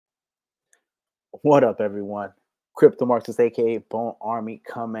What up, everyone? Crypto Marxist, aka Bone Army,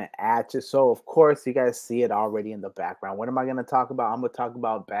 coming at you. So, of course, you guys see it already in the background. What am I going to talk about? I'm going to talk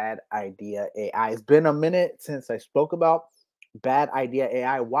about Bad Idea AI. It's been a minute since I spoke about Bad Idea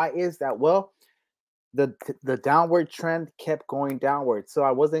AI. Why is that? Well, the downward trend kept going downward, so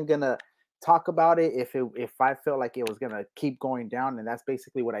I wasn't gonna talk about it if I felt like it was gonna keep going down, and that's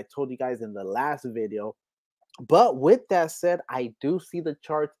basically what I told you guys in the last video. But with that said, I do see the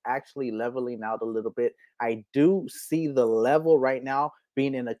charts actually leveling out a little bit. I do see the level right now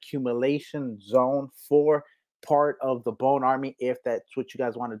being an accumulation zone for part of the Bone Army, if that's what you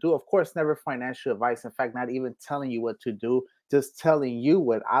guys want to do. Of course, never financial advice. In fact, not even telling you what to do, just telling you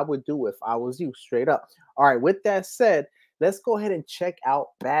what I would do if I was you, straight up. All right, with that said, let's go ahead and check out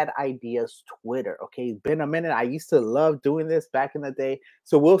Bad Ideas Twitter. Okay, it's been a minute. I used to love doing this back in the day.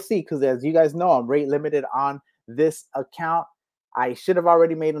 So we'll see, because as you guys know, I'm rate limited on this account. I should have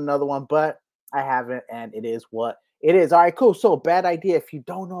already made another one, but I haven't, and it is what it is. All right, cool. So, Bad Idea. If you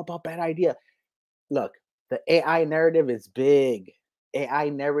don't know about Bad Idea, look, the AI narrative is big. AI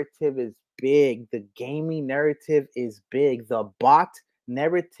narrative is big. The gaming narrative is big. The bot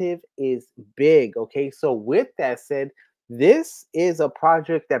narrative is big. Okay, so with that said, this is a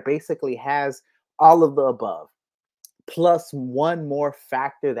project that basically has all of the above plus one more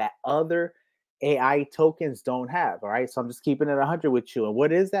factor that other AI tokens don't have. All right. So I'm just keeping it 100 with you. And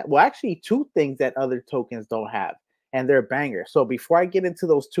what is that? Well, actually, two things that other tokens don't have, and they're bangers. So before I get into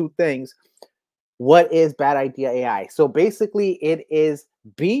those two things, what is Bad Idea AI? So basically, it is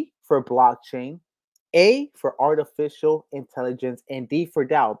B for blockchain, A for artificial intelligence, and D for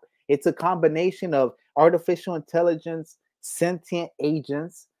DAO. It's a combination of artificial intelligence, sentient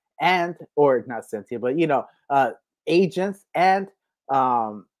agents, and or not sentient, but agents and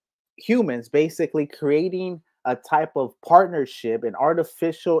um, humans, basically creating a type of partnership, an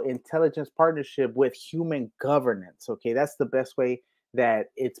artificial intelligence partnership with human governance. Okay, that's the best way that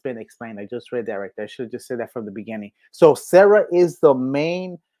it's been explained. I just read that right there. I should have just said that from the beginning. So Sarah is the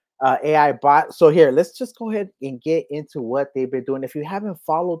main AI bot. So here, let's just go ahead and get into what they've been doing. If you haven't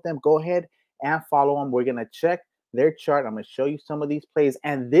followed them, go ahead and follow them. We're gonna check their chart. I'm gonna show you some of these plays.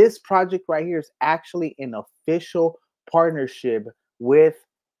 And this project right here is actually an official partnership with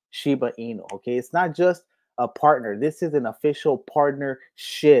Shiba Inu. Okay, it's not just a partner. This is an official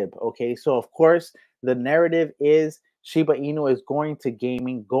partnership. Okay, so of course the narrative is Shiba Inu is going to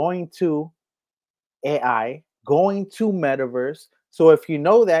gaming, going to AI, going to metaverse. So if you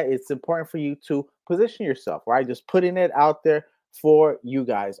know that, it's important for you to position yourself, right? Just putting it out there for you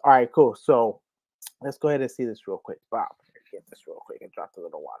guys. All right, cool. So let's go ahead and see this real quick. Wow, get this real quick and drop the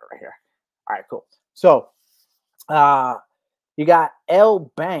little water right here. All right, cool. So uh you got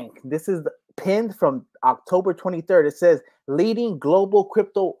L Bank. This is pinned from October 23rd. It says leading global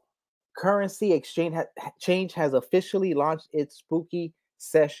cryptocurrency exchange has officially launched its spooky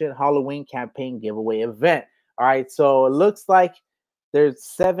session Halloween campaign giveaway event. All right, so it looks like there's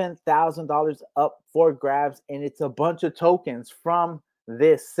 $7,000 up for grabs, and it's a bunch of tokens from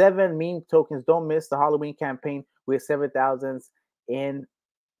this 7 meme tokens. Don't miss the Halloween campaign with 7,000 in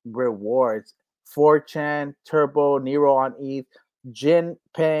rewards. 4chan, Turbo, Nero on ETH, Jin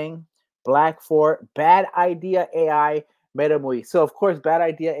Peng, Black 4, Bad Idea AI, Metamui. So of course, Bad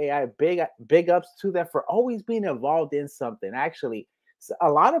Idea AI, big ups to them for always being involved in something. Actually, a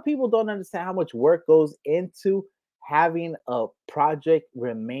lot of people don't understand how much work goes into having a project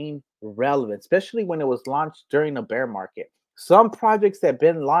remain relevant, especially when it was launched during a bear market. Some projects that have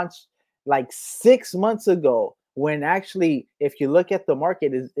been launched like 6 months ago, when actually, if you look at the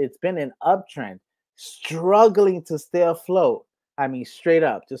market, it's been an uptrend, struggling to stay afloat. I mean, straight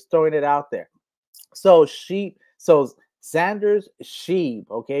up, just throwing it out there. So Sanders Shib,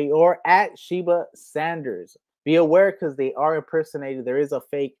 okay, or at Shiba Sanders. Be aware, because they are impersonated. There is a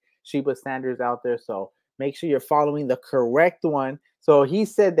fake Shiba Sanders out there, so make sure you're following the correct one. So he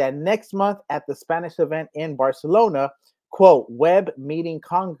said that next month at the Spanish event in Barcelona, quote, Web Meeting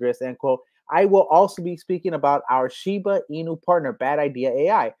Congress, end quote, I will also be speaking about our Shiba Inu partner, Bad Idea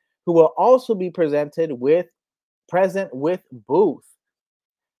AI, who will also be present with booth.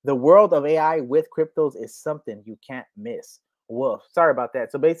 The world of AI with cryptos is something you can't miss. Well, sorry about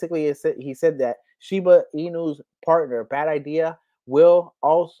that. So basically, he said that Shiba Inu's partner, Bad Idea, will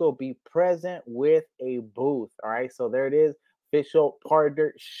also be present with a booth. All right, so there it is, official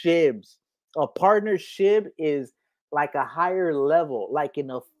partnerships. A partnership is like a higher level, like an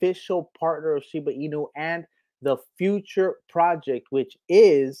official partner of Shiba Inu and the future project, which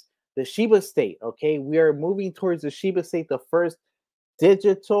is the Shiba State. Okay, we are moving towards the Shiba State, the first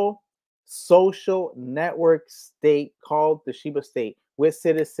digital social network state called the Shiba State, with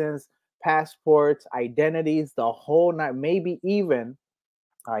citizens passports, identities, the whole night, maybe even,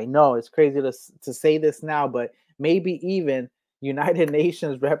 I know it's crazy to say this now, but maybe even United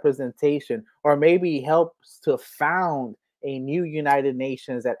Nations representation, or maybe helps to found a new United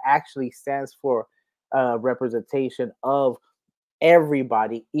Nations that actually stands for representation of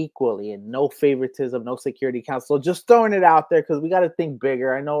everybody equally and no favoritism, no Security Council. Just throwing it out there because we got to think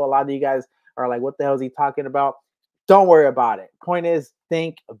bigger. I know a lot of you guys are like, what the hell is he talking about? Don't worry about it. Point is,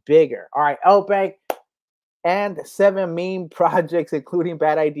 think bigger. All right, Outback and 7 meme projects, including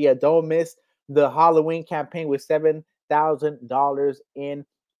Bad Idea. Don't miss the Halloween campaign with $7,000 in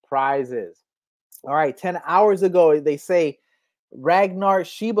prizes. All right, 10 hours ago, they say Ragnar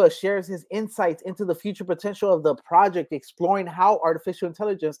Shiba shares his insights into the future potential of the project, exploring how artificial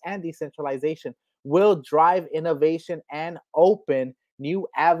intelligence and decentralization will drive innovation and open new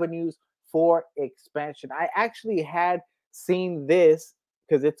avenues for expansion. I actually had seen this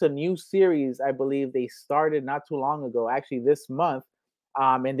because it's a new series. I believe they started not too long ago, actually this month.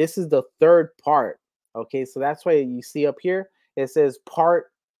 And this is the third part. Okay, so that's why you see up here, it says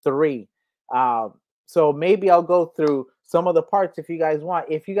part 3. So maybe I'll go through some of the parts if you guys want.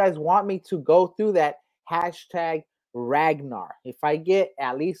 If you guys want me to go through that, hashtag Ragnar. If I get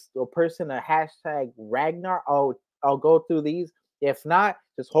at least a person a hashtag Ragnar, I'll go through these. If not,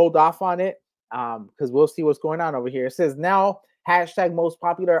 just hold off on it because we'll see what's going on over here. It says now hashtag most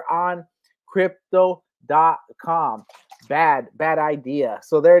popular on crypto.com. Bad idea.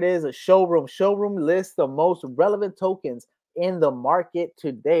 So there it is, a showroom. Showroom lists the most relevant tokens in the market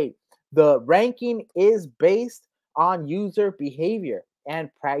today. The ranking is based on user behavior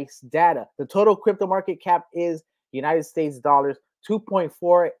and price data. The total crypto market cap is United States dollars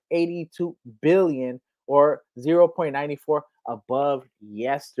 2.482 billion, or 0.94 above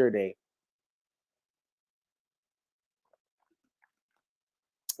yesterday.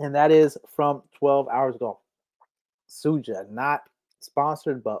 And that is from 12 hours ago. Suja, not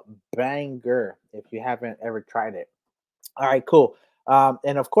sponsored, but banger if you haven't ever tried it. All right, cool.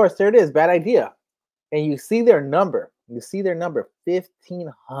 And of course, there it is, Bad Idea. And you see their number. You see their number,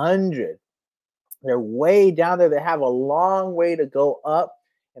 1,500. They're way down there. They have a long way to go up.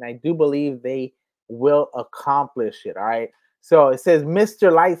 And I do believe they will accomplish it. All right. So it says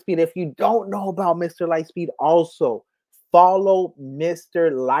Mr. Lightspeed. If you don't know about Mr. Lightspeed, also follow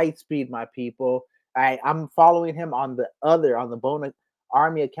Mr. Lightspeed, my people. I'm following him on the Bona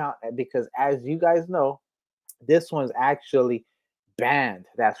Army account because, as you guys know, this one's actually banned.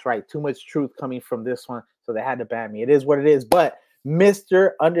 That's right. Too much truth coming from this one. So they had to ban me. It is what it is. But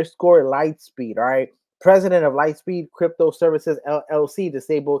Mr. underscore Lightspeed, all right. President of Lightspeed Crypto Services LLC,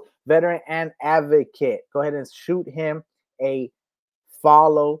 disabled veteran and advocate. Go ahead and shoot him a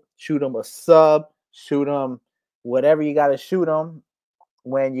follow, shoot him a sub, shoot him whatever you got to shoot him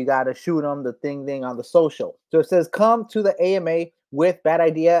when you got to shoot him the thing on the social. So it says, come to the AMA with Bad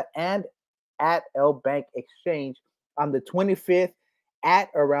Idea and at L Bank Exchange on the 25th at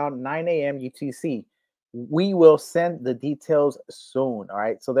around 9 a.m. UTC. We will send the details soon. All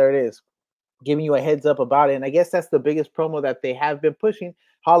right. So there it is, giving you a heads up about it. And I guess that's the biggest promo that they have been pushing.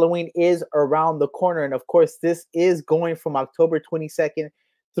 Halloween is around the corner. And of course, this is going from October 22nd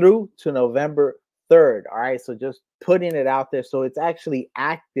through to November 3rd. All right. So just putting it out there. So it's actually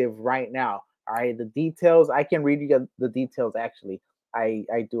active right now. All right. The details, I can read you the details. Actually,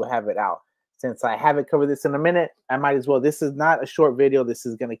 I do have it out. Since I haven't covered this in a minute, I might as well. This is not a short video. This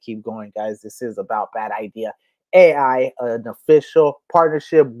is going to keep going, guys. This is about Bad Idea AI, an official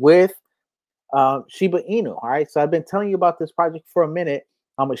partnership with Shiba Inu. All right. So I've been telling you about this project for a minute.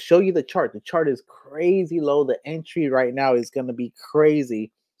 I'm going to show you the chart. The chart is crazy low. The entry right now is going to be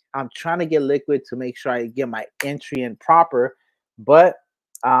crazy. I'm trying to get liquid to make sure I get my entry in proper, but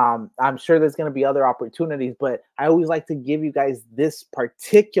I'm sure there's going to be other opportunities. But I always like to give you guys this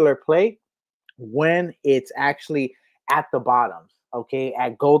particular play when it's actually at the bottoms, okay,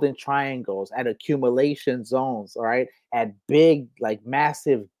 at golden triangles, at accumulation zones, all right, at big, like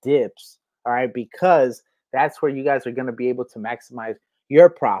massive dips, all right, because that's where you guys are going to be able to maximize your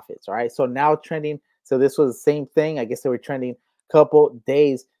profits, all right. So now trending, so this was the same thing. I guess they were trending a couple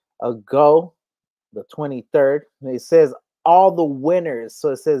days ago, the 23rd. And it says all the winners. So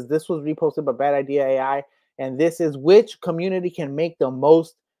it says this was reposted by Bad Idea AI, and this is which community can make the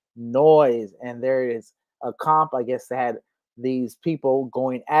most noise. And there is a comp. I guess they had these people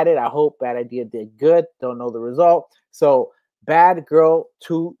going at it. I hope Bad Idea did good. Don't know the result. So bad girl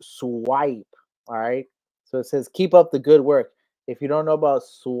to swipe. All right. So it says keep up the good work. If you don't know about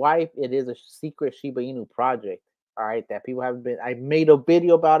Swipe, it is a secret Shiba Inu project. All right, that people haven't been. I made a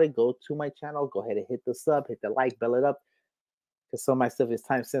video about it. Go to my channel. Go ahead and hit the sub, hit the like, bell it up. because some of my stuff is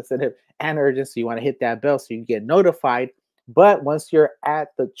time sensitive and urgent. So you want to hit that bell so you get notified. But once you're at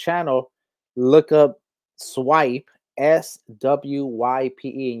the channel, look up Swipe,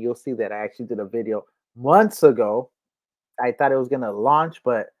 SWYPE, and you'll see that I actually did a video months ago. I thought it was gonna launch,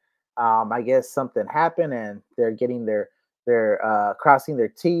 but I guess something happened and they're getting their crossing their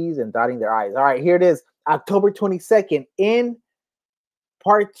T's and dotting their I's. All right, here it is, October 22nd, in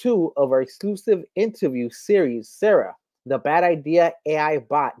part 2 of our exclusive interview series. Sarah, the Bad Idea AI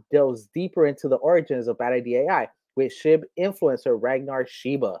bot, delves deeper into the origins of Bad Idea AI with Shib influencer Ragnar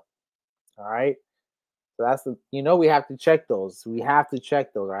Shiba. All right. So that's the, we have to check those. We have to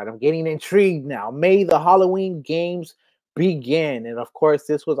check those. All right. I'm getting intrigued now. May the Halloween games begin. And of course,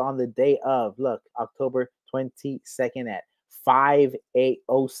 this was on the day of, look, October 22nd at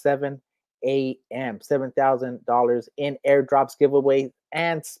 5:07 a.m. $7,000 in airdrops, giveaways,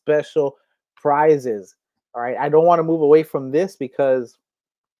 and special prizes. All right. I don't want to move away from this because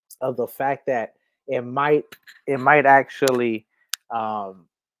of the fact that it might actually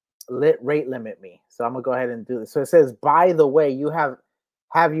rate limit me. So I'm gonna go ahead and do this. So it says, by the way,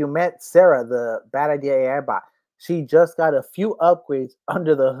 have you met Sarah, the Bad Idea AI bot? She just got a few upgrades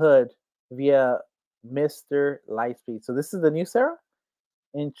under the hood via Mr. Lightspeed. So this is the new Sarah?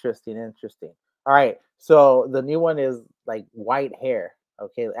 Interesting. All right. So the new one is like white hair.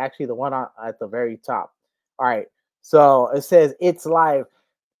 Okay. Actually, the one at the very top. All right. So it says it's live.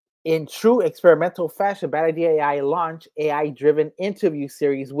 In true experimental fashion, Bad Idea AI launch AI-driven interview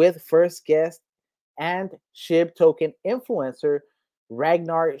series with first guest and Shib token influencer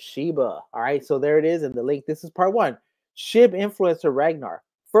Ragnar Shiba. All right, so there it is in the link. This is part 1. Shib influencer Ragnar,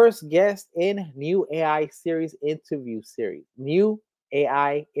 first guest in new AI series interview series. New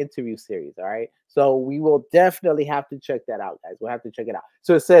AI interview series. All right, so we will definitely have to check that out, guys. We'll have to check it out.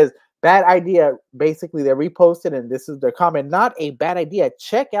 So it says, Bad Idea, basically they reposted, and this is their comment. Not a bad idea.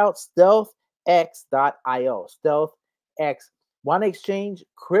 Check out stealthx.io. StealthX. Want to exchange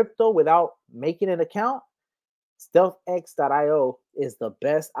crypto without making an account? StealthX.io is the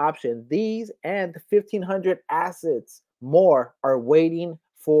best option. These and 1,500 assets more are waiting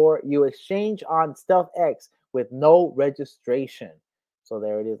for you. Exchange on StealthX with no registration. So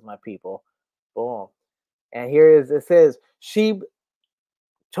there it is, my people. Boom. And here is, it says, Shib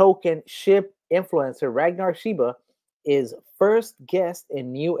token Shib influencer Ragnar Shiba is first guest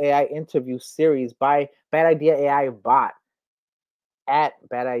in new AI interview series by Bad Idea AI bot at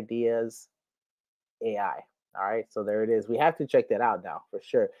Bad Ideas AI. All right, so there it is. We have to check that out now for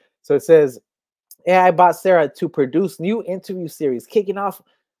sure. So it says AI bot Sarah to produce new interview series, kicking off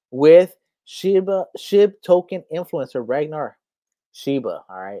with Shib token influencer Ragnar Shiba.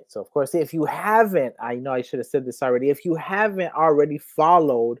 All right. So, of course, if you haven't, I know I should have said this already. If you haven't already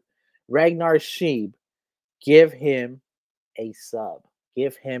followed Ragnar Shib, give him a sub,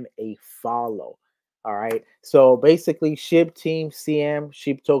 give him a follow. All right. So, basically, Shib Team CM,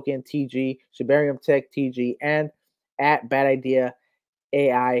 Shib Token TG, Shibarium Tech TG, and at Bad Idea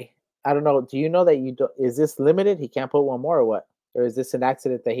AI. I don't know. Do you know that you do, is this limited? He can't put one more or what? Or is this an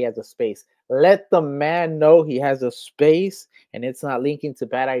accident that he has a space? Let the man know he has a space and it's not linking to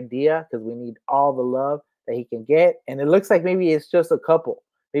Bad Idea, because we need all the love that he can get. And it looks like maybe it's just a couple.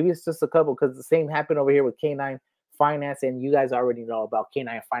 Maybe it's just a couple, because the same happened over here with K9 Finance. And you guys already know about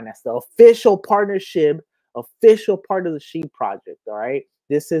K9 Finance, the official partnership, official part of the Sheep project. All right.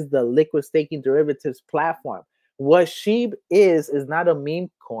 This is the liquid staking derivatives platform. What Sheep is not a meme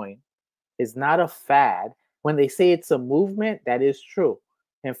coin. It's not a fad. When they say it's a movement, that is true.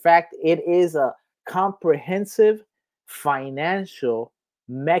 In fact, it is a comprehensive financial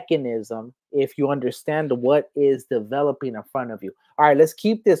mechanism if you understand what is developing in front of you. All right, let's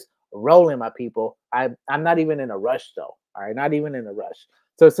keep this rolling, my people. I'm not even in a rush, though. All right, not even in a rush.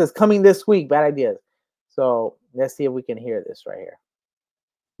 So it says coming this week, Bad Ideas. So let's see if we can hear this right here.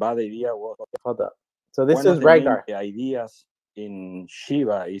 Bad Idea was, hold up. So this one is of the Ragnar. main ideas in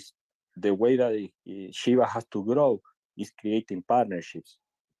Shiba is the way that Shiba has to grow is creating partnerships.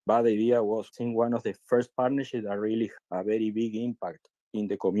 Bad Idea was, I think, one of the first partnerships that really had a very big impact in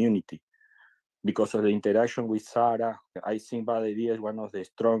the community. Because of the interaction with Sarah, I think Bad Idea is one of the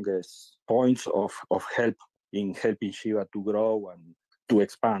strongest points of help in helping Shiba to grow and to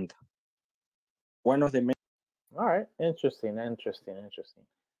expand. One of the main. All right, interesting. All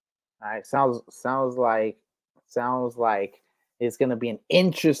right, sounds like it's gonna be an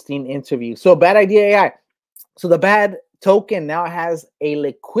interesting interview. So Bad Idea AI. So the Bad token now has a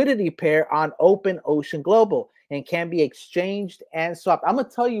liquidity pair on Open Ocean Global and can be exchanged and swapped. I'm gonna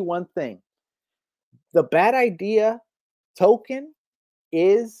tell you one thing. The Bad Idea token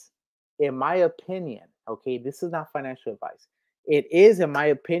is, in my opinion, okay, this is not financial advice. it is, in my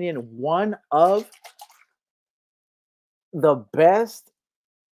opinion, one of the best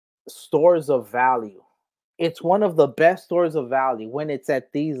stores of value. It's one of the best stores of value when it's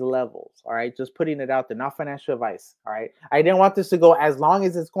at these levels. All right, just putting it out there, not financial advice. All right, I didn't want this to go as long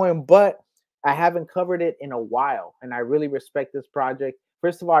as it's going, but I haven't covered it in a while, and I really respect this project.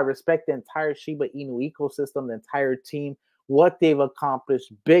 First of all, I respect the entire Shiba Inu ecosystem, the entire team, what they've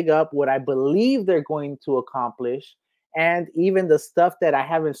accomplished. Big up what I believe they're going to accomplish, and even the stuff that I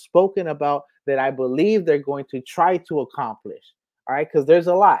haven't spoken about that I believe they're going to try to accomplish. All right, because there's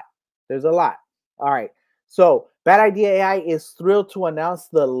a lot. There's a lot. All right. So, Bad Idea AI is thrilled to announce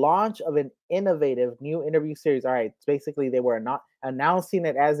the launch of an innovative new interview series. All right, basically they were not announcing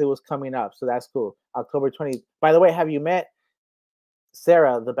it as it was coming up, so that's cool. October 20th. By the way, have you met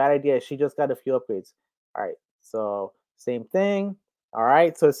Sarah, the Bad Idea? She just got a few upgrades. All right, so same thing. All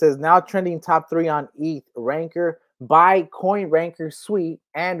right, so it says now trending top 3 on ETH Ranker by Coin Ranker Suite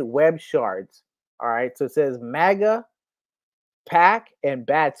and Web Shards. All right, so it says MAGA, Pack, and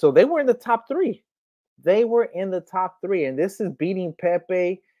Bad. So they were in the top 3. They were in the top 3, and this is beating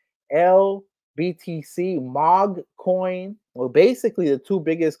Pepe, LBTC, Mog Coin. Well, basically the 2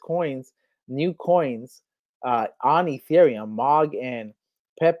 biggest coins, new coins on Ethereum, Mog and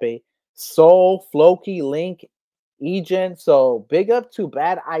Pepe. Sol, Floki, Link, Egen. So big up to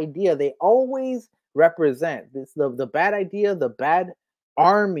Bad Idea. They always represent this the Bad Idea, the Bad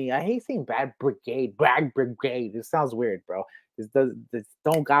Army. I hate saying Bad Brigade, Bad Brigade. It sounds weird, bro. This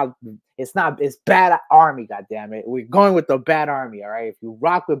don't got it's Bad Army, god damn it. We're going with the Bad Army, all right. If you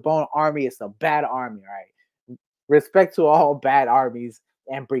rock with Bone Army, it's a Bad Army, all right. Respect to all bad armies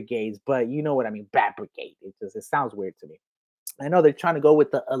and brigades, but you know what I mean, Bad Brigade. It sounds weird to me. I know they're trying to go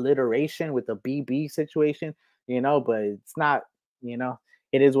with the alliteration with the BB situation, but it's not,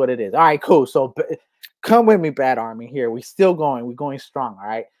 it is what it is. All right, cool. So come with me, Bad Army here. We still going. We're going strong, all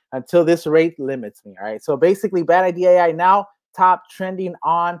right, until this rate limits me, all right. So basically, Bad Idea AI now top trending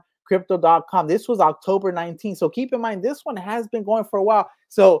on crypto.com. This was October 19th. So keep in mind, this one has been going for a while.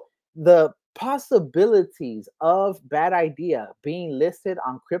 So the possibilities of Bad Idea being listed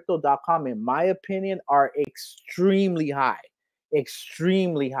on crypto.com, in my opinion, are extremely high.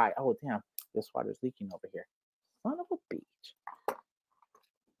 Extremely high. Oh, damn. This water's leaking over here. Son of a beach.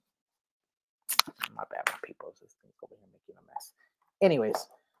 My bad, my people. This thing's over here making a mess. Anyways,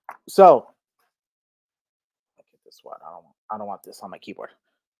 so this water. I don't want this on my keyboard.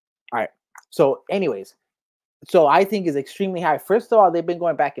 All right. So, anyways, so I think is extremely high. First of all, they've been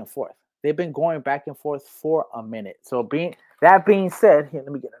going back and forth. They've been going back and forth for a minute. So, being said, here,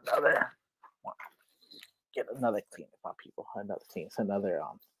 let me get another one. Get another clean, my people. Another clean. It's another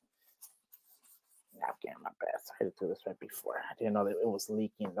napkin. My bad. I had to do this right before. I didn't know that it was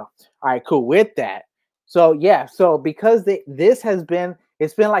leaking though. All right, cool. With that, so yeah, so because it's been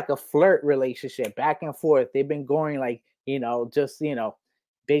like a flirt relationship back and forth. They've been going like, just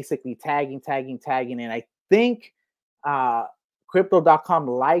basically tagging. And I think crypto.com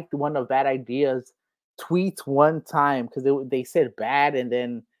liked one of Bad Idea's tweets one time because they said bad, and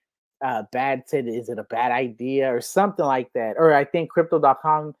then Bad said, is it a bad idea or something like that? Or I think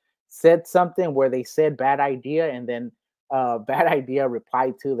crypto.com said something where they said Bad Idea, and then Bad Idea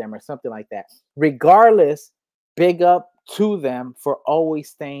replied to them or something like that. Regardless, big up to them for always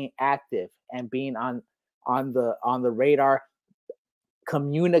staying active and being on the radar,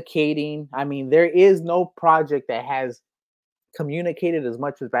 communicating. I mean, there is no project that has communicated as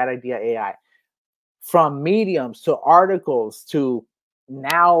much as Bad Idea AI, from mediums to articles to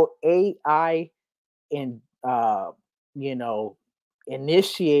now AI in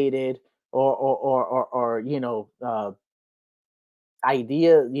initiated or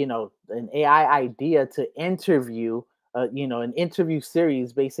idea, an AI idea to interview, an interview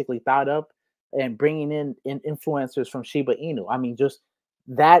series basically thought up and bringing in influencers from Shiba Inu. I mean, just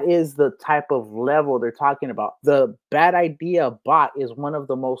that is the type of level they're talking about. The Bad Idea bot is one of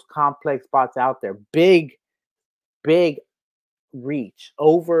the most complex bots out there. Big reach,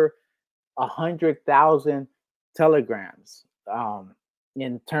 over 100,000 telegrams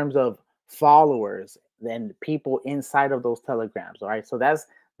in terms of followers and people inside of those telegrams. All right, so that's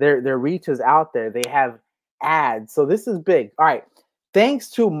their reach is out there. They have ads, so this is big. All right, thanks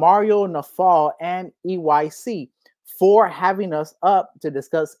to Mario Nafal and EYC for having us up to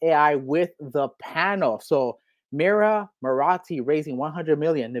discuss AI with the panel. So Mira Marathi raising 100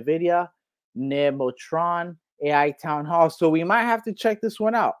 million, Nvidia, Nemotron, AI Town Hall. So we might have to check this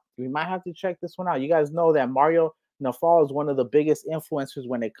one out. You guys know that Mario Nafal is one of the biggest influencers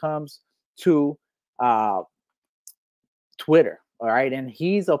when it comes to Twitter. All right. And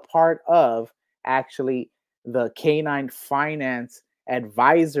he's a part of actually the KNINE Finance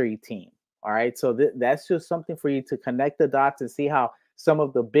Advisory Team. All right, so that's just something for you to connect the dots and see how some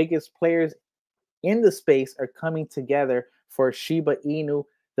of the biggest players in the space are coming together for Shiba Inu,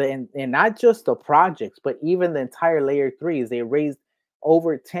 and not just the projects, but even the entire layer threes. They raised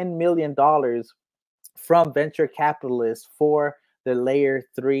over $10 million from venture capitalists for the layer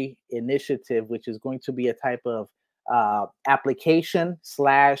three initiative, which is going to be a type of application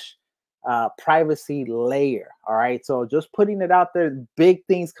slash privacy layer. All right, so just putting it out there, big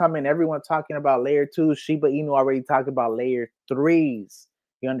things coming. Everyone talking about layer two. Shiba Inu already talked about layer threes.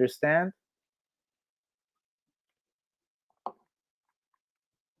 You understand?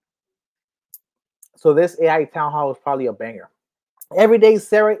 So this AI town hall is probably a banger. Every day,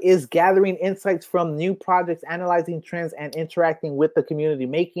 Sarah is gathering insights from new projects, analyzing trends, and interacting with the community,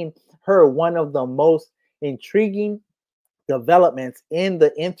 making her one of the most intriguing developments in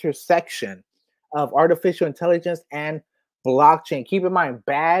the intersection of artificial intelligence and blockchain. Keep in mind,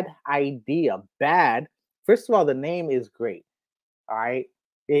 bad idea. Bad. First of all, the name is great. All right.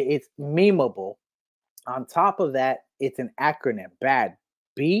 It's memeable. On top of that, it's an acronym. Bad.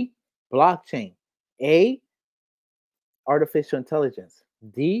 B, blockchain. A, artificial intelligence.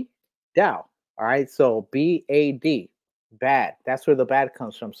 D, DAO. All right. So BAD, bad. That's where the bad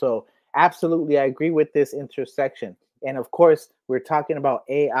comes from. So absolutely, I agree with this intersection. And of course, we're talking about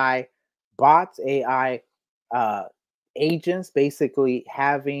AI bots, AI uh, agents, basically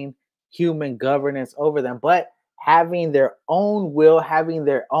having human governance over them, but having their own will, having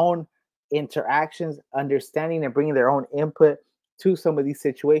their own interactions, understanding and bringing their own input to some of these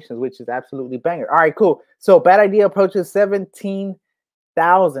situations, which is absolutely banger. All right, cool. So Bad Idea approaches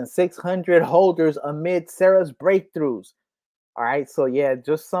 17,600 holders amid Sarah's breakthroughs. All right, so yeah,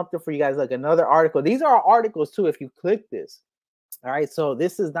 just something for you guys. Like another article. These are articles too. If you click this, all right. So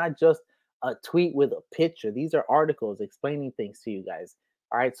this is not just a tweet with a picture. These are articles explaining things to you guys.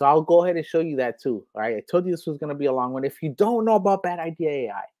 All right. So I'll go ahead and show you that too. All right. I told you this was going to be a long one. If you don't know about Bad Idea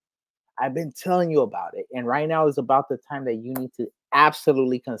AI, I've been telling you about it. And right now is about the time that you need to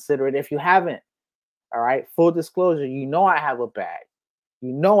absolutely consider it if you haven't. All right. Full disclosure, you know I have a bag.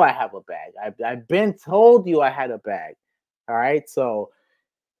 You know I have a bag. I've been told you I had a bag. All right. So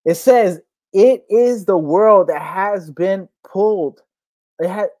it says it is the world that has been pulled.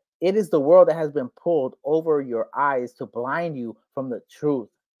 It is the world that has been pulled over your eyes to blind you from the truth.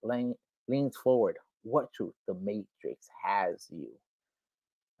 Leans forward. What truth? The Matrix has you.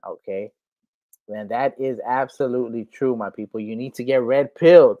 Okay. And that is absolutely true, my people. You need to get red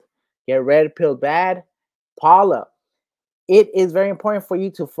pilled. Get red pilled bad. Paula, it is very important for you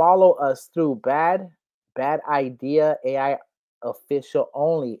to follow us through bad idea AI official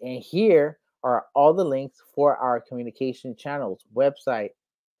only. And here are all the links for our communication channels, website,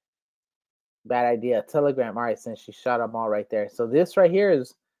 bad idea, Telegram. All right, since she shot them all right there. So this right here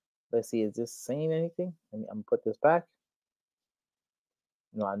is, let's see, is this saying anything? I'm gonna put this back.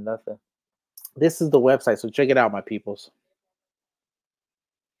 No, nothing. This is the website, so check it out, my peoples.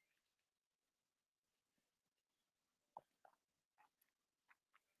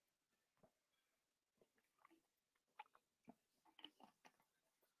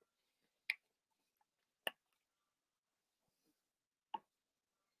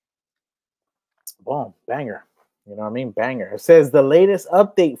 Boom, banger. You know what I mean? Banger. It says the latest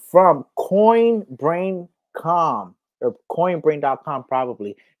update from CoinBrain.com or CoinBrain.com,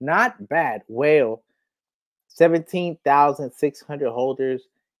 probably. Not bad. Whale, 17,600 holders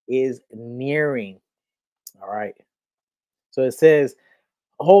is nearing. All right. So it says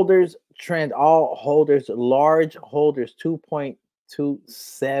holders trend, all holders, large holders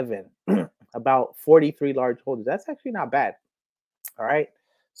 2.27, about 43 large holders. That's actually not bad. All right.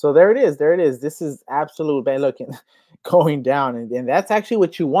 So there it is. There it is. This is absolute bad looking going down. And that's actually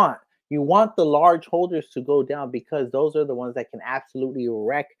what you want. You want the large holders to go down because those are the ones that can absolutely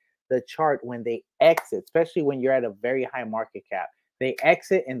wreck the chart when they exit, especially when you're at a very high market cap. They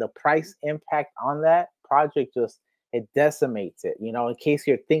exit and the price impact on that project just it decimates it. You know, in case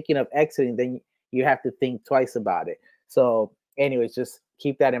you're thinking of exiting, then you have to think twice about it. So, anyways, just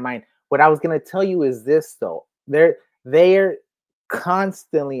keep that in mind. What I was gonna tell you is this though. They're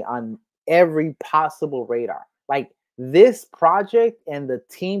constantly on every possible radar. Like this project and the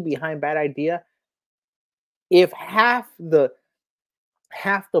team behind Bad Idea, if half the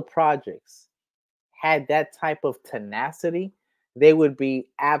projects had that type of tenacity, they would be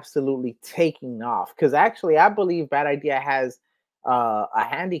absolutely taking off. Because actually, I believe Bad Idea has a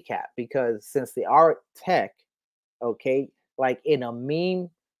handicap because since they are tech, okay, like in a meme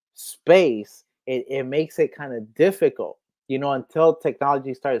space, it makes it kind of difficult, you know, until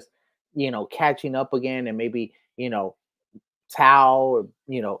technology starts catching up again, and maybe, Tau,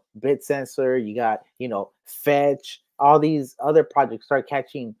 or Bit Sensor, you got, Fetch, all these other projects start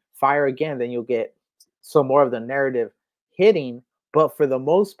catching fire again, then you'll get some more of the narrative hitting. But for the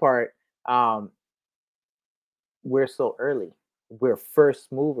most part, we're so early. We're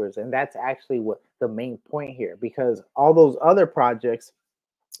first movers, and that's actually what the main point here, because all those other projects,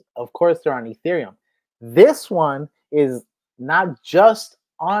 of course, they're on Ethereum. This one is not just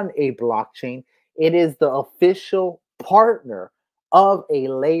on a blockchain, it is the official partner of a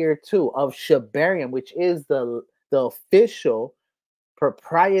layer 2 of Shibarium, which is the official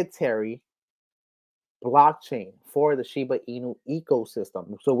proprietary blockchain for the Shiba Inu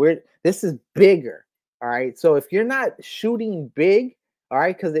ecosystem. So this is bigger. All right. So if you're not shooting big, all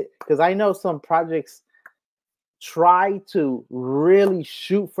right, because I know some projects try to really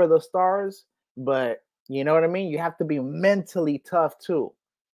shoot for the stars, but you know what I mean? You have to be mentally tough too.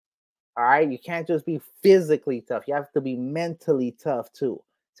 All right. You can't just be physically tough. You have to be mentally tough too,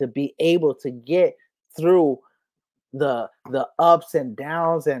 to be able to get through the ups and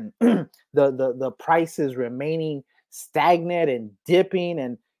downs, and the prices remaining stagnant and dipping,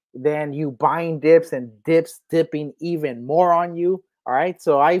 and then you buying dips and dips dipping even more on you. All right.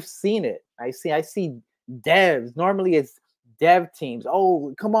 So I've seen it. I see devs. Normally it's dev teams.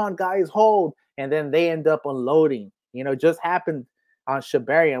 Oh, come on, guys, hold. And then they end up unloading. Just happened on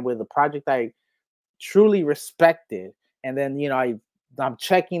Shibarium with a project I truly respected. And then, I'm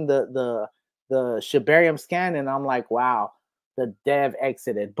checking the Shibarium scan, and I'm like, wow, the dev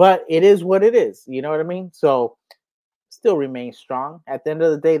exited. But it is what it is. You know what I mean? So still remain strong. At the end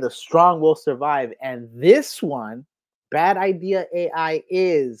of the day, the strong will survive. And this one, Bad Idea AI,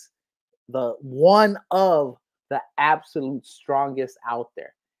 is the one of the absolute strongest out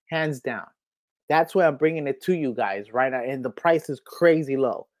there, hands down. That's why I'm bringing it to you guys right now. And the price is crazy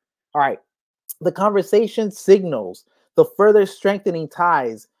low. All right. The conversation signals the further strengthening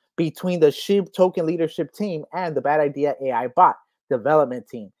ties between the Shib token leadership team and the Bad Idea AI bot development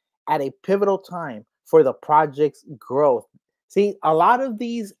team at a pivotal time for the project's growth. See, a lot of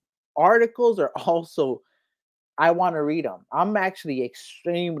these articles are also, I want to read them. I'm actually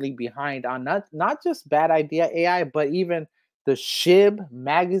extremely behind on not just Bad Idea AI, but even the Shib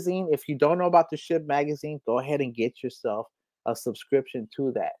magazine. If you don't know about the Shib magazine, go ahead and get yourself a subscription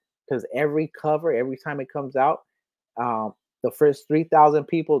to that, because every cover, every time it comes out, the first 3,000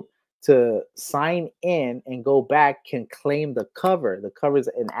 people to sign in and go back can claim the cover. The cover is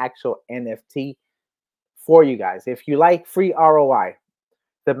an actual NFT for you guys. If you like free ROI,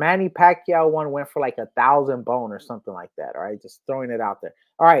 the Manny Pacquiao one went for like 1,000 bone or something like that. All right, just throwing it out there.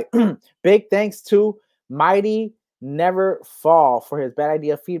 All right, big thanks to Mighty Never Fall for his Bad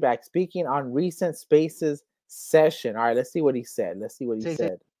Idea feedback, speaking on recent Spaces session. All right, let's see what he said.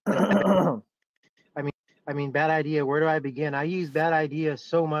 Said. I mean, Bad Idea. Where do I begin? I use Bad Idea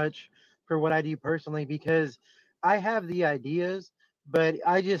so much for what I do personally, because I have the ideas, but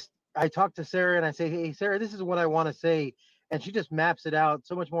I talk to Sarah and I say, hey, Sarah, this is what I want to say. And she just maps it out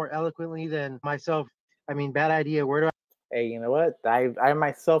so much more eloquently than myself. I mean, Bad Idea. Where do I? Hey, you know what? I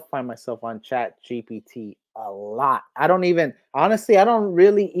myself find myself on Chat GPT a lot. I don't even, honestly, I don't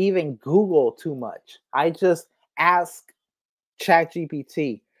really even Google too much. I just ask Chat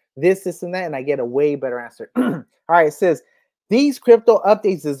GPT this, and that, and I get a way better answer. All right, it says these crypto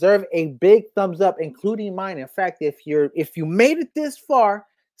updates deserve a big thumbs up, including mine. In fact, if you made it this far,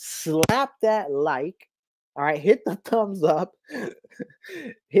 slap that like. All right, hit the thumbs up,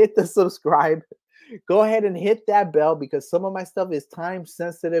 hit the subscribe. Go ahead and hit that bell, because some of my stuff is time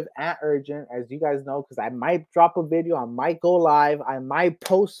sensitive and urgent, as you guys know, because I might drop a video, I might go live, I might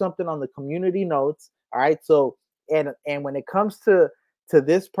post something on the community notes. All right, so and when it comes to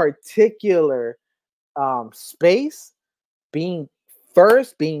this particular space, being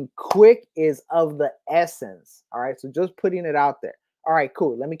first, being quick is of the essence. All right, so just putting it out there. All right,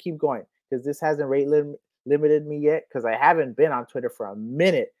 cool. Let me keep going, because this hasn't rate limited me yet, because I haven't been on Twitter for a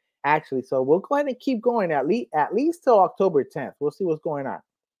minute actually. So we'll go ahead and keep going at least till October 10th. We'll see what's going on.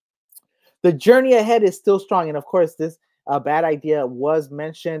 The journey ahead is still strong, and of course, this Bad Idea was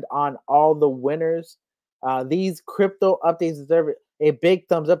mentioned on all the winners. These crypto updates deserve a big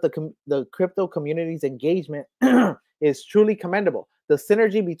thumbs up. The crypto community's engagement is truly commendable. The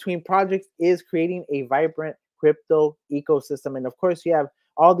synergy between projects is creating a vibrant crypto ecosystem. And of course, you have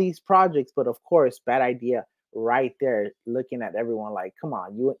all these projects, but of course, Bad Idea right there looking at everyone like, come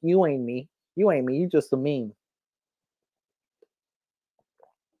on, you ain't me. You ain't me. You just a meme.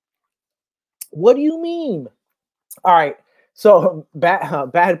 What do you mean? All right. So,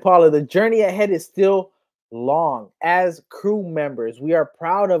 Bad Paula, the journey ahead is still long. As crew members, we are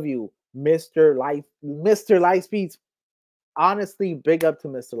proud of you Mr. Lightspeed. Honestly, big up to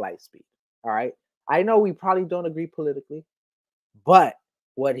Mr. Lightspeed. All right. I know we probably don't agree politically, but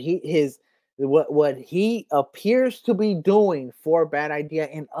what he appears to be doing for Bad Idea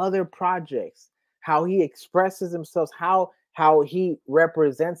in other projects, how he expresses himself, how he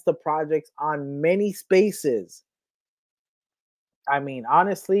represents the projects on many spaces. I mean,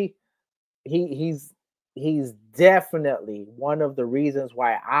 honestly, he's definitely one of the reasons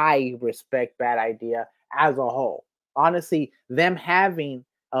why I respect Bad Idea as a whole. Honestly, them having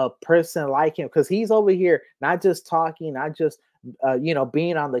a person like him, because he's over here not just talking, not just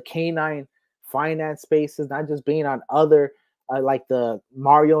being on the K9 finance spaces, not just being on other like the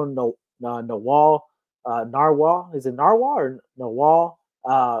Mario Nawal Narwhal, is it Narwhal or Nawal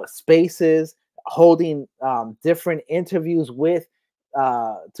spaces, holding different interviews with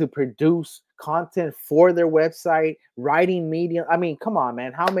to produce content for their website, writing media. I mean, come on,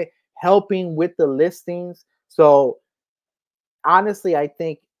 man. How many helping with the listings? So honestly, I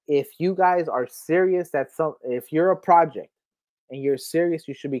think if you guys are serious, if you're a project and you're serious,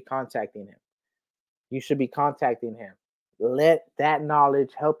 you should be contacting him. You should be contacting him. Let that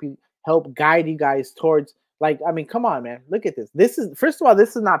knowledge help guide you guys towards, like, I mean, come on, man. Look at this. This is, first of all,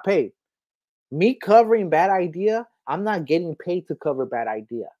 this is not paid. Me covering Bad Idea, I'm not getting paid to cover Bad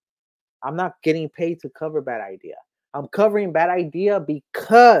Idea. I'm not getting paid to cover Bad Idea. I'm covering Bad Idea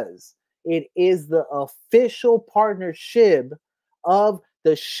because it is the official partnership of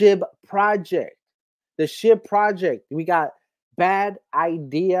the Shib project. The Shib project. We got Bad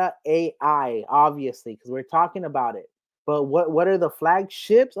Idea AI, obviously, because we're talking about it. But what are the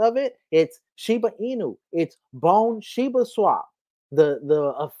flagships of it? It's Shiba Inu. It's Bone Shiba Swap,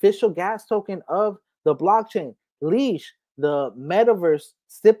 the official gas token of the blockchain. Leash, the metaverse,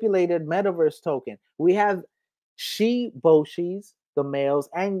 stipulated metaverse token. We have Shiboshis, the males,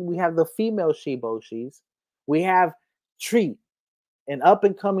 and we have the female Shiboshis. We have Treat, an up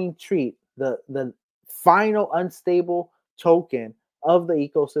and coming Treat, the final unstable token of the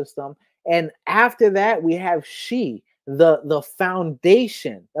ecosystem. And after that, we have the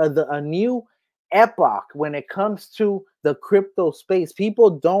foundation, a new epoch when it comes to the crypto space.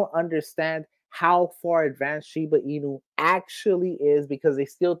 People don't understand how far advanced Shiba Inu actually is because they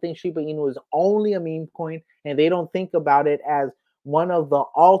still think Shiba Inu is only a meme coin, and they don't think about it as one of the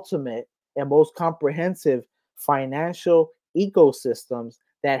ultimate and most comprehensive financial ecosystems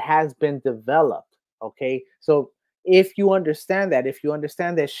that has been developed. Okay, so if you understand that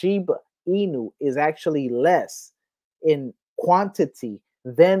Shiba Inu is actually less in quantity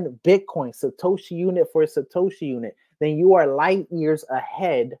than Bitcoin, Satoshi unit for Satoshi unit, then you are light years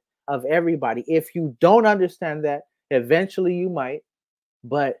ahead of everybody. If you don't understand that, eventually you might,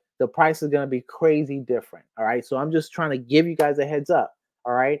 but the price is going to be crazy different. All right. So I'm just trying to give you guys a heads up.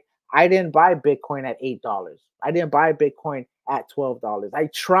 All right. I didn't buy Bitcoin at $8. I didn't buy Bitcoin at $12. I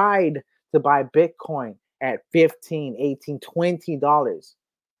tried to buy Bitcoin at $15, $18, $20.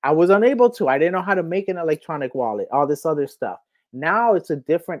 I was unable to. I didn't know how to make an electronic wallet, all this other stuff. Now it's a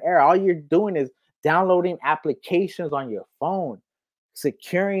different era. All you're doing is downloading applications on your phone,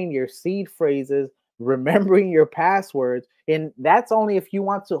 securing your seed phrases, remembering your passwords. And that's only if you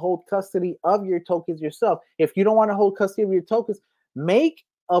want to hold custody of your tokens yourself. If you don't want to hold custody of your tokens, make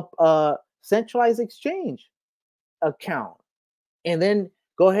a centralized exchange account and then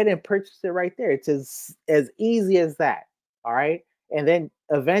go ahead and purchase it right there. It's as easy as that. All right. And then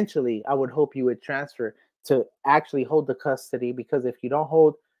eventually I would hope you would transfer to actually hold the custody, because if you don't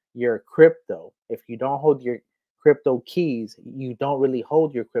hold your crypto, if you don't hold your crypto keys, you don't really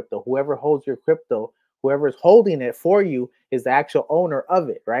hold your crypto. Whoever holds your crypto, whoever's holding it for you is the actual owner of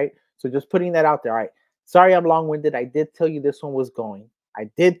it, right? So just putting that out there. All right. Sorry, I'm long-winded. I did tell you this one was going.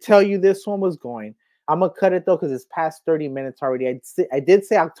 I'm gonna cut it though because it's past 30 minutes already. I did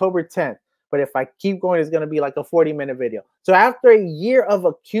say October 10th, but if I keep going, it's gonna be like a 40-minute video. So after a year of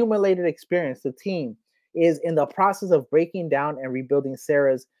accumulated experience, the team is in the process of breaking down and rebuilding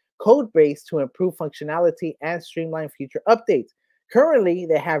Sarah's code base to improve functionality and streamline future updates. Currently,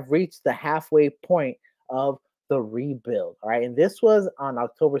 they have reached the halfway point of the rebuild. All right, and this was on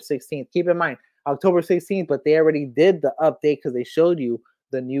October 16th. Keep in mind, October 16th, but they already did the update because they showed you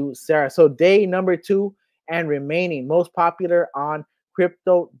the new Sarah. So day number 2 and remaining most popular on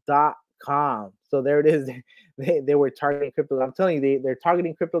crypto.com. So there it is. They were targeting crypto. I'm telling you, they're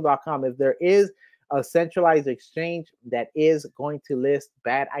targeting crypto.com. If there is a centralized exchange that is going to list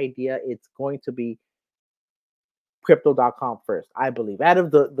Bad Idea, it's going to be crypto.com first, I believe. Out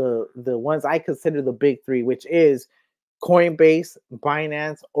of the ones I consider the big 3, which is Coinbase,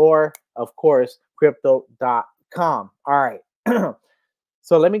 Binance, or of course crypto.com. All right.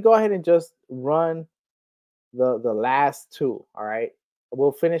 So let me go ahead and just run the last two. All right,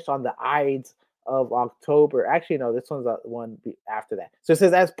 we'll finish on the Ides of October. Actually, no, this one's one after that. So it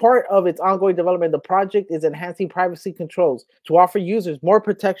says, as part of its ongoing development, the project is enhancing privacy controls to offer users more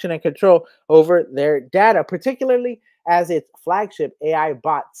protection and control over their data, particularly as its flagship AI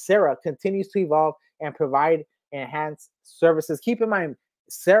bot Sarah continues to evolve and provide enhanced services. Keep in mind,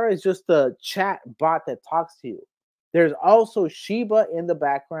 Sarah is just a chat bot that talks to you. There's also Shiba in the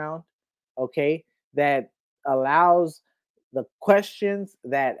background, okay, that allows the questions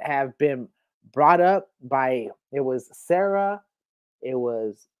that have been brought up by, it was Sarah, it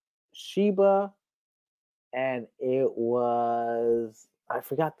was Shiba, and it was, I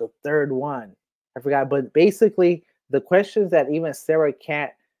forgot the third one. I forgot, but basically the questions that even Sarah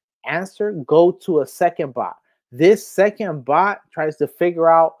can't answer go to a second bot. This second bot tries to figure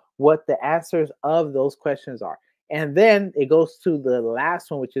out what the answers of those questions are. And then it goes to the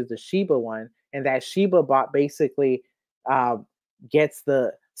last one, which is the Shiba one. And that Shiba bot basically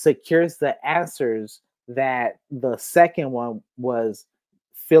secures the answers that the second one was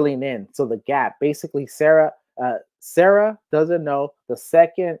filling in. So the gap, basically Sarah doesn't know. The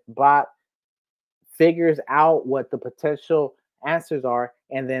second bot figures out what the potential answers are,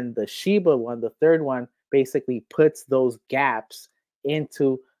 and then the Shiba one, the third one, basically puts those gaps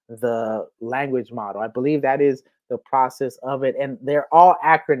into the language model. I believe that is the process of it, and they're all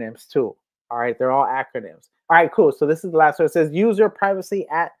acronyms too. All right, they're all acronyms. All right, cool. So this is the last one. It says user privacy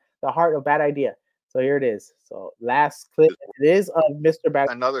at the heart of bad idea. So here it is. So last clip, it is of Mr. Bad.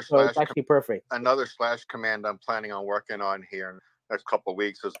 Another so it's actually perfect. Another slash command I'm planning on working on here in the next couple of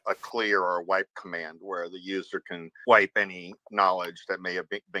weeks is a clear or a wipe command, where the user can wipe any knowledge that may have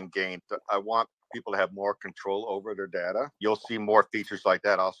been gained. I want people to have more control over their data. You'll see more features like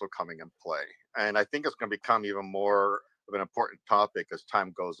that also coming in play. And I think it's going to become even more of an important topic as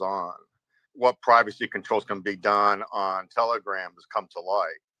time goes on. What privacy controls can be done on Telegram has come to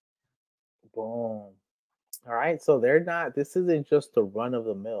light. Boom. All right. So this isn't just the run of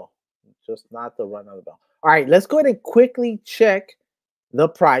the mill. Just not the run of the mill. All right. Let's go ahead and quickly check the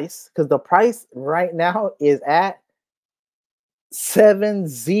price, because the price right now is at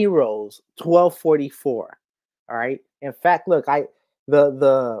 1244. All right. In fact, look,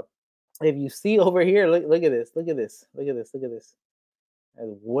 if you see over here, look at this. It's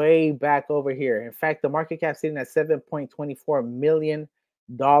way back over here. In fact, the market cap sitting at $7.24 million,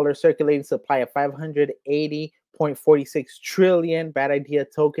 circulating supply of 580.46 trillion bad idea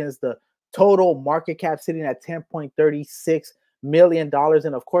tokens. The total market cap sitting at $10.36 million.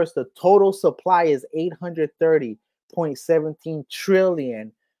 And of course, the total supply is 830.17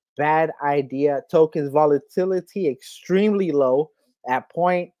 trillion bad idea tokens. Volatility extremely low at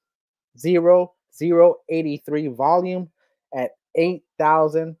 0.0083. Volume at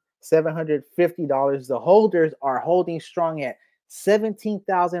 $8,750. The holders are holding strong at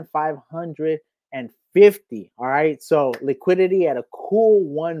 17,550. All right. So liquidity at a cool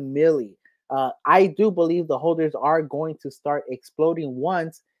 1 milli. I do believe the holders are going to start exploding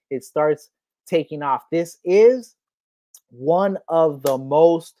once it starts taking off. This is one of the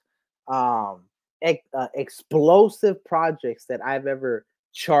most explosive projects that I've ever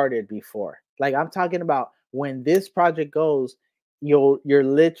charted before. Like, I'm talking about when this project goes, you're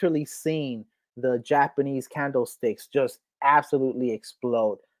literally seeing the Japanese candlesticks just absolutely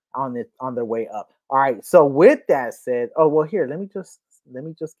explode on their way up. All right. So with that said, oh well, here, let me just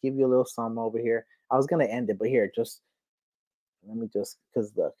give you a little sum over here. I was gonna end it, but here, just let me just,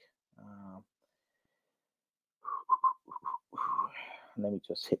 because look, let me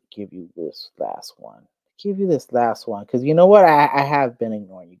just give you this last one. Because you know what, I have been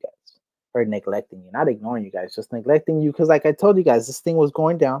ignoring you guys, or neglecting you. Not ignoring you guys, just neglecting you, because like I told you guys, this thing was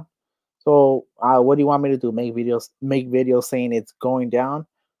going down. So what do you want me to do? Make videos saying it's going down,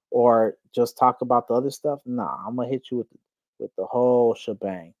 or just talk about the other stuff? Nah, I'm gonna hit you with the whole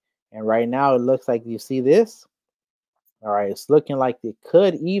shebang. And right now it looks like, you see this. All right, it's looking like it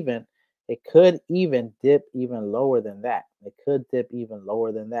could even dip even lower than that. It could dip even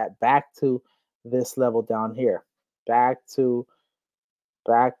lower than that, back to this level down here. Back to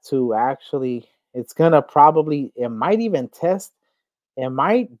actually, it's gonna probably, it might even test. It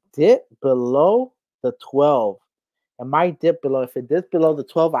might dip below the 12. It might dip below. If it dips below the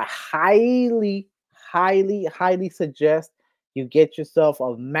 12, I highly suggest you get yourself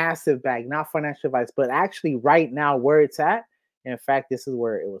a massive bag. Not financial advice, but actually right now where it's at. In fact, this is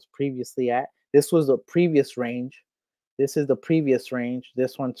where it was previously at. This was the previous range. This is the previous range.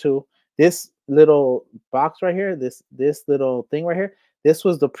 This one too. This little box right here, this little thing right here, This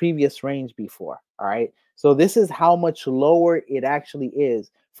was the previous range before. All right. So this is how much lower it actually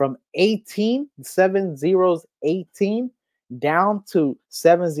is from 18, 7 zeros, 18 down to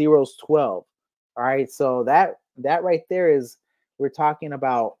 7 zeros, 12. All right. So that right there is, we're talking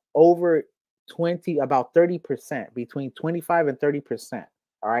about over 20, about 30%, between 25 and 30%.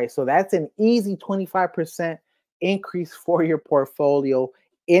 All right. So that's an easy 25% increase for your portfolio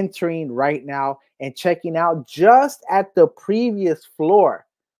entering right now and checking out just at the previous floor.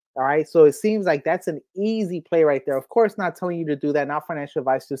 All right. So it seems like that's an easy play right there. Of course, not telling you to do that, not financial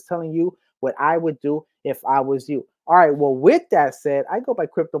advice, just telling you what I would do if I was you. All right. Well, with that said, I go by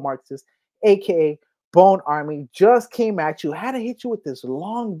Crypto Marxist, aka Bone Army. Just came at you. Had to hit you with this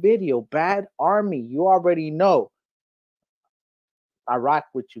long video. Bad Army. You already know. I rock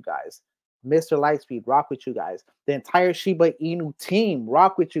with you guys. Mr. Lightspeed, rock with you guys. The entire Shiba Inu team,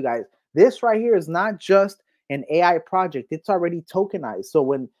 rock with you guys. This right here is not just an AI project. It's already tokenized. So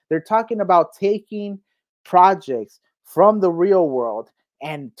when they're talking about taking projects from the real world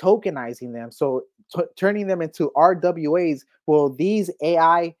and tokenizing them, so turning them into RWAs, well, these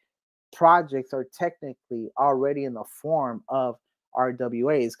AI projects are technically already in the form of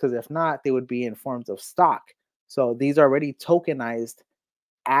RWAs, because if not, they would be in forms of stock. So these are already tokenized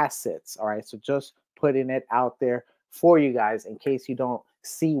assets. All right. So just putting it out there for you guys in case you don't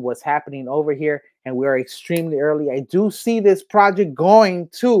see what's happening over here. And we're extremely early. I do see this project going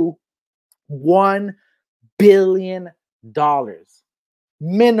to $1 billion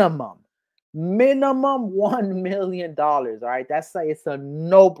minimum. Minimum $1 million. All right. That's like, it's a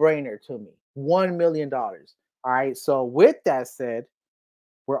no-brainer to me. $1 million. All right. So with that said,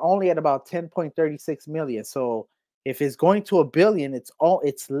 we're only at about 10.36 million. So if it's going to $1 billion,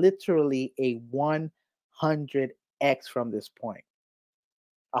 it's literally a 100x from this point.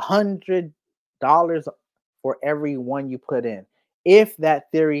 $100 for every one you put in, if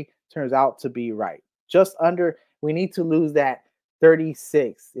that theory turns out to be right. Just under, we need to lose that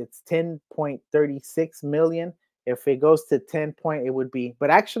 36. It's 10.36 million. If it goes to 10 point, it would be, but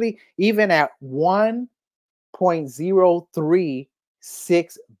actually even at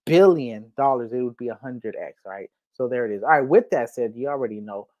 1.036 billion dollars, it would be 100x. All right. So there it is. All right. With that said, you already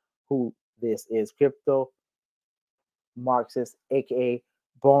know who this is. Crypto Marxist, aka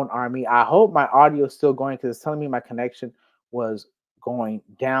Bone Army. I hope my audio is still going, because it's telling me my connection was going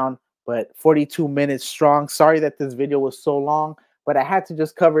down, but 42 minutes strong. Sorry that this video was so long, but I had to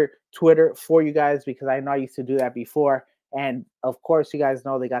just cover Twitter for you guys because I know I used to do that before. And of course, you guys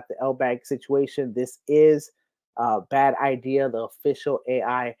know they got the L-bag situation. This is Bad Idea, the official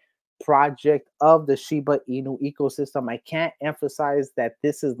AI project of the Shiba Inu ecosystem. I can't emphasize that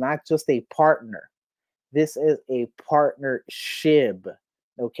this is not just a partner. This is a partnership,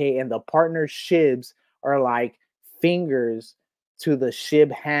 okay? And the partnerships are like fingers to the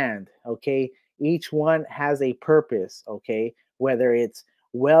Shib hand, okay? Each one has a purpose, okay? Whether it's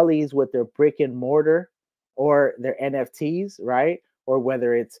wellies with their brick and mortar or their NFTs, right? Or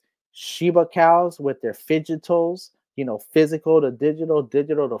whether it's Shiba cows with their fidgetals, you know, physical to digital,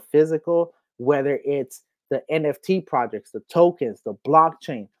 digital to physical, whether it's the NFT projects, the tokens, the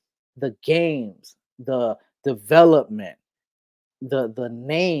blockchain, the games, the development, the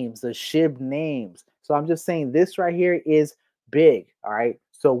names, the Shib names. So I'm just saying this right here is big. All right.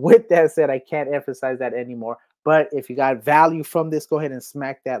 So with that said, I can't emphasize that anymore. But if you got value from this, go ahead and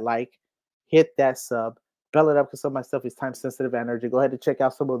smack that like, hit that sub, bell it up, because some of my stuff is time sensitive energy. Go ahead and check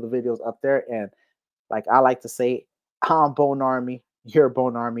out some of the videos up there. And like I like to say, I'm Bone Army. You're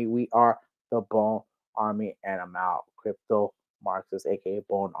Bone Army. We are the Bone Army. And I'm out. Crypto Marxist, aka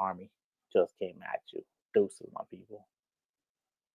Bone Army, just came at you. Deuces, my people.